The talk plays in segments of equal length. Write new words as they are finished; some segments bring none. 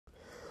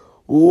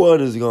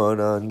What is going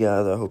on,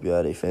 guys? I hope you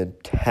had a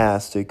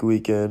fantastic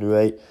weekend,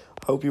 right?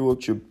 Hope you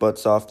worked your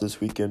butts off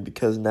this weekend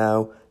because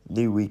now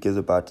the week is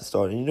about to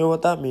start. And you know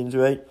what that means,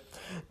 right?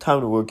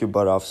 Time to work your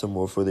butt off some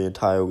more for the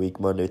entire week,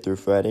 Monday through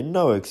Friday.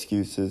 No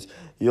excuses.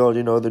 You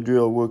already know the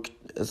drill. Work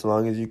as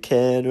long as you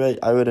can, right?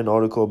 I read an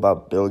article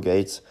about Bill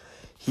Gates.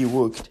 He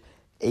worked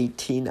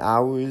 18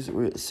 hours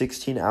or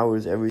 16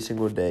 hours every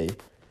single day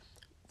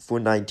for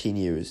 19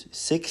 years.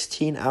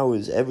 16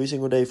 hours every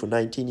single day for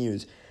 19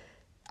 years.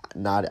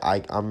 I'm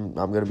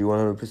gonna be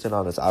 100%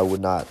 honest.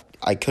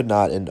 I could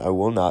not, and I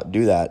will not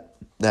do that.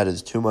 That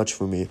is too much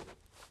for me.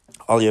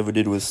 All he ever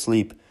did was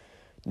sleep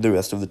the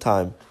rest of the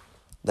time.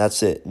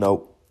 That's it.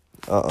 Nope.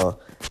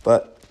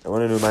 But I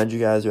want to remind you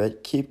guys,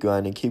 right? Keep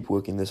grinding, keep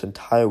working this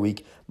entire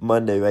week.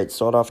 Monday, right?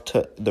 Start off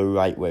to the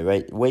right way,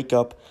 right? Wake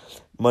up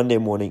Monday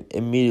morning,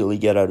 immediately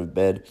get out of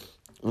bed,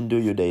 and do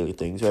your daily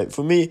things, right?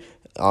 For me,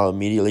 I'll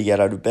immediately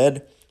get out of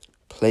bed,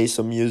 play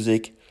some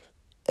music,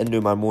 and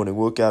do my morning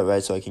workout,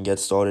 right, so I can get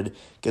started,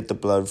 get the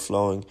blood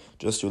flowing,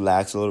 just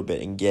relax a little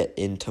bit, and get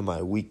into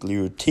my weekly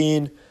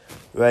routine,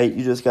 right?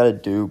 You just got to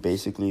do,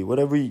 basically,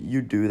 whatever you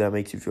do that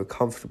makes you feel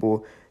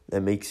comfortable,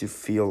 that makes you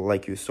feel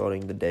like you're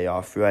starting the day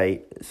off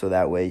right, so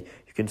that way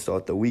you can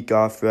start the week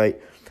off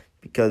right,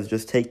 because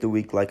just take the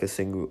week like a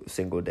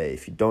single day.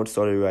 If you don't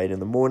start it right in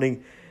the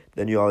morning,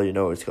 then you already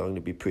know it's going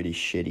to be pretty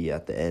shitty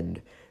at the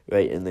end,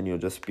 right? And then you'll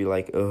just be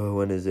like, oh,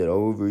 when is it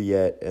over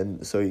yet?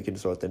 And so you can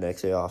start the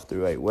next day off the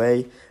right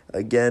way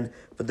again.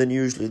 But then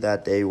usually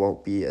that day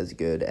won't be as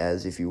good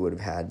as if you would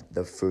have had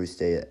the first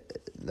day.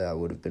 That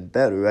would have been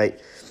better, right?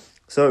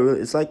 So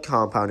it's like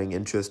compounding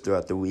interest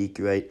throughout the week,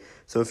 right?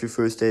 So if your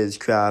first day is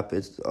crap,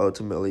 it's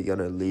ultimately going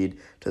to lead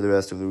to the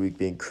rest of the week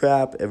being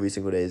crap. Every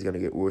single day is going to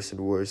get worse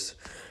and worse.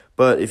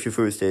 But if your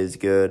first day is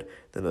good,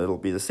 then it'll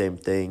be the same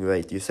thing,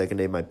 right? Your second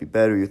day might be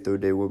better, your third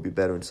day will be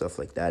better, and stuff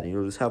like that. And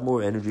you'll just have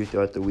more energy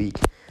throughout the week.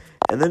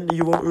 And then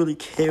you won't really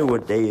care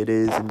what day it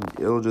is, and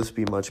it'll just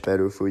be much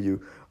better for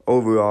you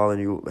overall,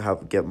 and you'll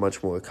get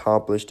much more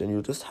accomplished, and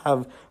you'll just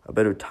have a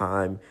better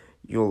time.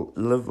 You'll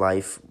live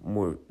life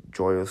more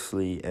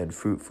joyously and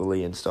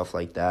fruitfully and stuff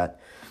like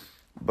that.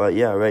 But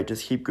yeah, right,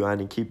 just keep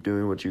grinding, keep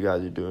doing what you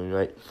guys are doing,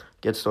 right?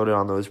 Get started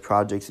on those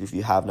projects if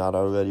you have not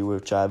already,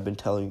 which I've been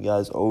telling you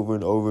guys over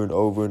and over and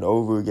over and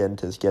over again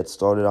to get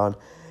started on,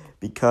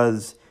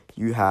 because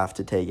you have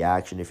to take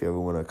action if you ever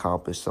want to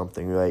accomplish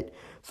something, right?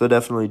 So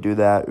definitely do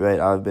that, right?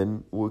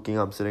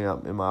 I'm sitting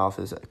up in my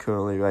office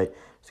currently, right?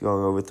 Just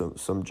going over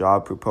some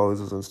job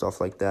proposals and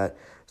stuff like that.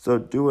 So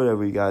do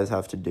whatever you guys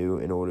have to do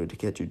in order to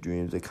get your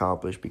dreams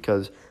accomplished,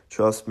 because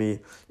trust me,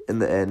 in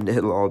the end,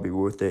 it'll all be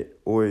worth it.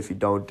 Or if you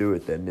don't do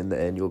it, then in the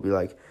end, you'll be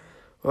like,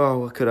 oh,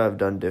 what could I have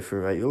done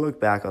different, right? You'll look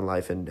back on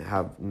life and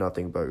have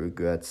nothing but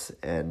regrets,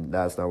 and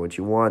that's not what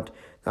you want.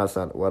 That's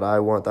not what I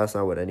want. That's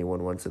not what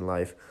anyone wants in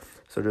life.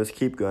 So just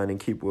keep grinding,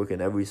 keep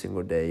working every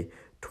single day,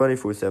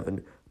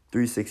 24/7,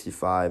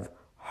 365,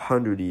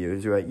 100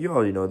 years, right? You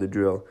already know the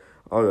drill.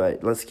 All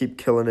right, let's keep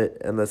killing it,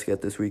 and let's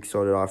get this week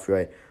started off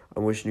right.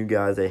 I'm wishing you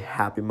guys a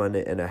happy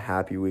Monday and a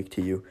happy week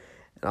to you,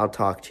 and I'll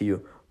talk to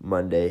you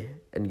Monday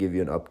and give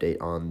you an update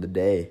on the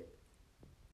day.